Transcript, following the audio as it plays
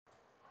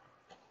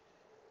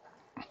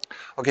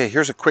Okay,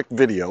 here's a quick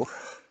video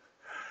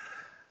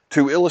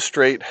to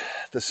illustrate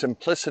the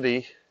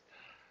simplicity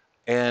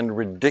and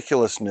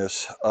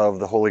ridiculousness of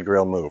the Holy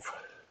Grail move.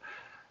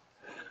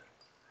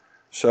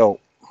 So,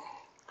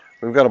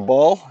 we've got a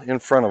ball in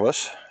front of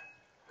us,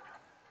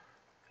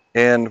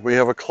 and we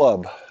have a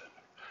club.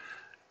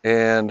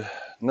 And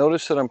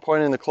notice that I'm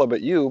pointing the club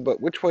at you, but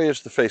which way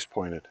is the face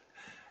pointed?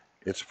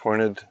 It's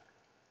pointed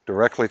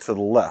directly to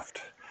the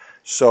left.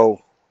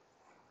 So,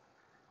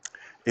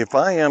 if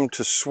I am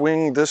to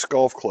swing this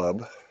golf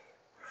club,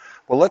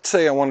 well, let's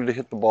say I wanted to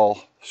hit the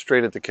ball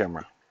straight at the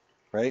camera,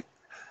 right?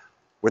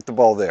 With the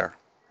ball there.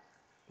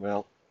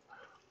 Well,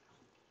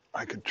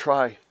 I could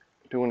try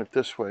doing it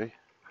this way.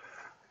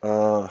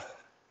 I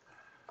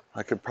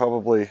could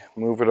probably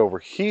move it over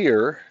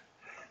here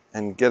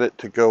and get it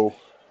to go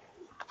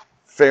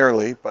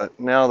fairly, but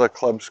now the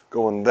club's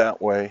going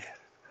that way.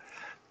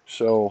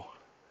 So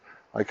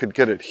I could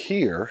get it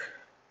here,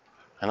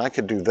 and I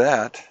could do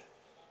that.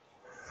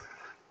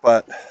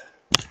 But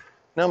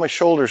now my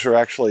shoulders are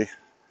actually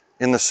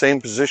in the same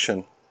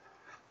position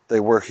they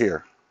were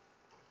here,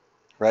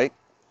 right?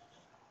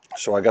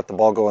 So I got the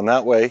ball going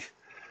that way.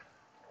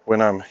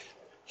 When I'm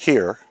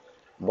here,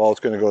 the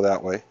ball's going to go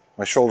that way.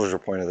 My shoulders are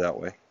pointed that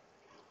way.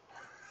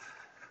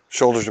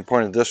 Shoulders are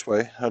pointed this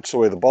way. That's the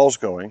way the ball's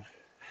going.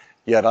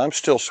 Yet I'm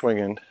still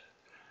swinging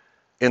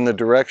in the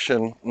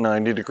direction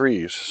 90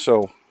 degrees.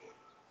 So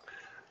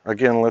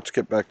again, let's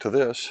get back to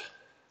this.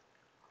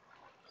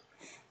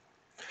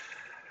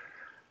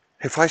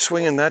 If I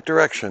swing in that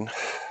direction,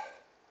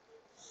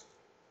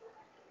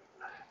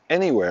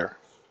 anywhere,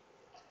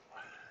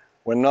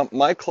 when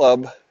my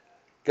club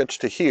gets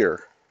to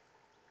here,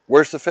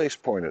 where's the face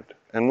pointed?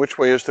 And which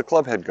way is the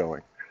club head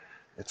going?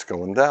 It's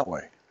going that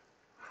way.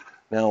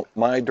 Now,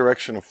 my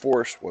direction of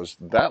force was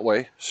that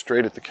way,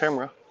 straight at the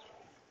camera.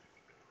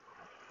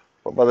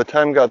 But by the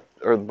time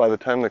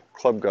the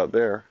club got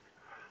there,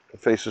 the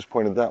face is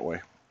pointed that way.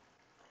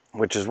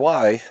 Which is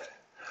why,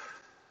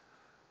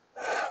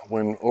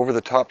 when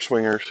over-the-top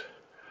swingers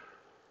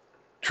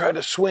try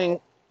to swing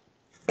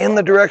in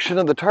the direction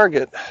of the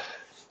target,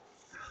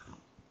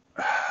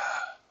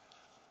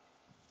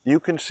 you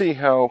can see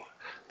how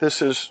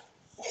this is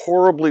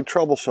horribly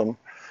troublesome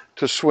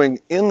to swing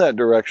in that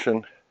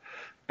direction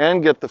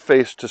and get the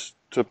face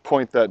to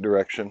point that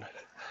direction.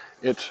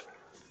 It's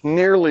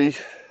nearly,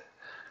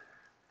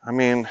 I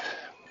mean,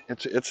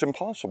 it's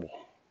impossible.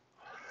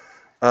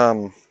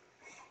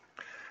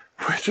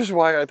 Which is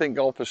why I think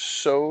golf is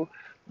so,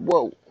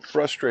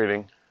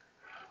 frustrating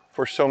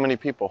for so many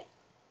people.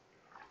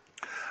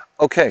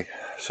 Okay,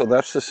 so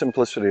that's the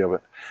simplicity of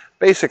it.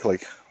 Basically,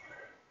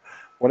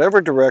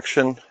 whatever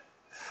direction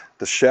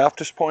the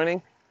shaft is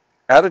pointing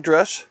at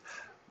address,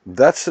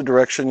 that's the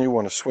direction you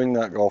want to swing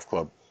that golf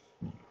club.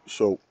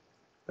 So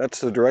that's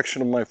the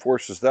direction of my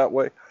force is that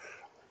way.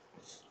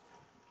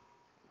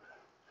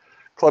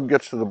 Club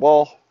gets to the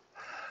ball,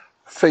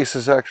 face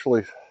is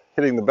actually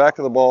hitting the back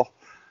of the ball.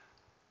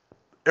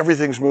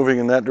 Everything's moving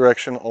in that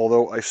direction,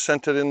 although I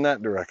sent it in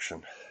that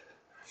direction.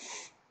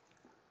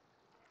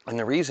 And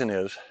the reason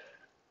is,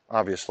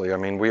 obviously, I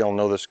mean, we all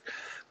know this,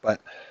 but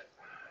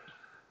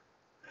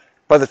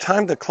by the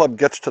time the club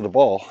gets to the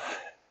ball,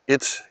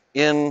 it's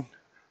in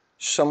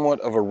somewhat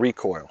of a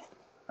recoil.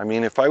 I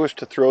mean, if I was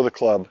to throw the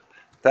club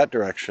that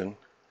direction,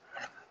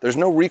 there's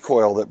no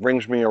recoil that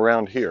brings me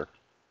around here.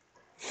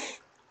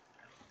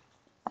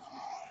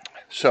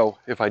 So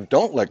if I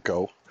don't let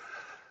go,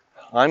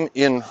 I'm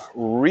in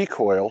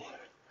recoil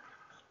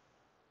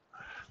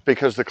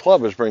because the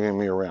club is bringing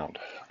me around.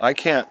 I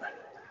can't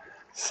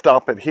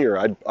stop it here.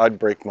 I'd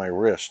break my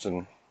wrist,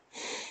 and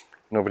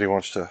nobody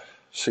wants to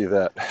see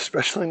that,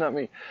 especially not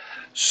me.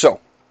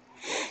 So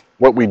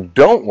what we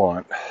don't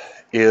want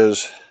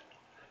is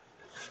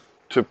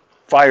to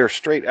fire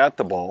straight at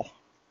the ball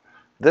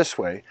this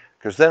way,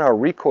 because then our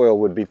recoil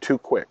would be too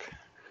quick.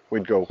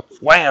 We'd go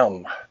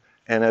wham,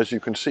 and as you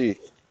can see,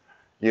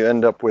 you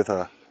end up with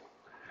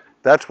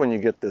that's when you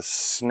get this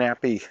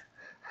snappy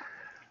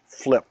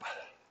flip,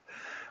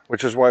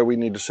 which is why we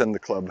need to send the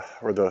club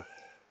or the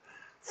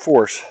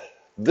force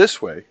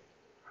this way,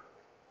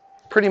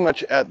 pretty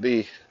much at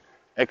the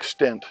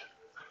extent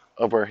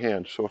of our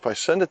hand. So if I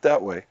send it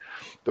that way,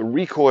 the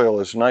recoil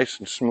is nice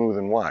and smooth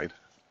and wide.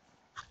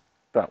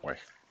 That way.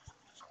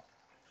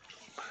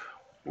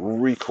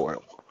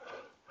 Recoil,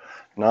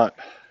 not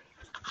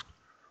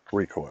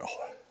recoil.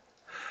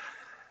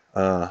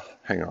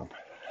 Hang on.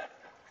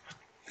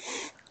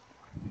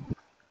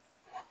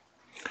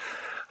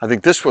 I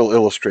think this will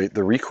illustrate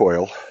the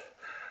recoil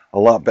a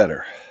lot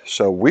better.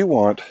 So we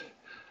want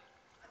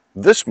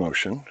this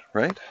motion,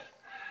 right?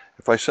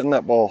 If I send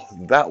that ball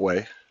that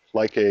way,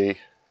 like a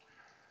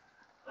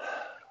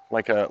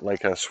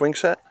swing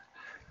set,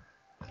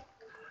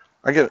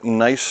 I get a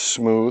nice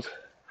smooth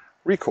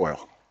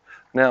recoil.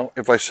 Now,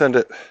 if I send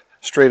it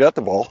straight at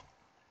the ball,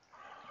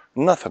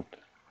 nothing.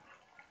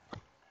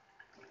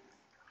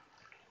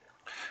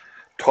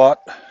 Taut,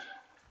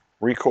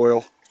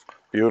 recoil,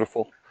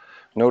 beautiful.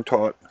 No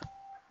taut,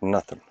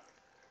 nothing.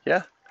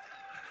 Yeah?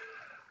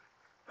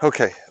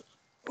 Okay.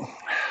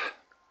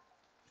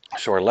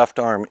 So our left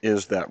arm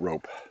is that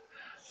rope,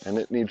 and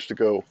it needs to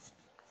go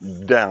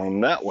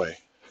down that way,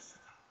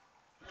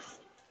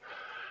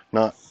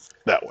 not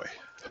that way.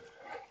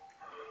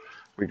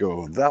 We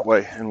go that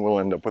way and we'll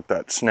end up with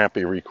that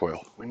snappy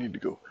recoil. We need to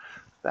go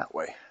that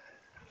way.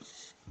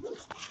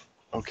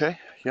 Okay,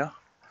 yeah.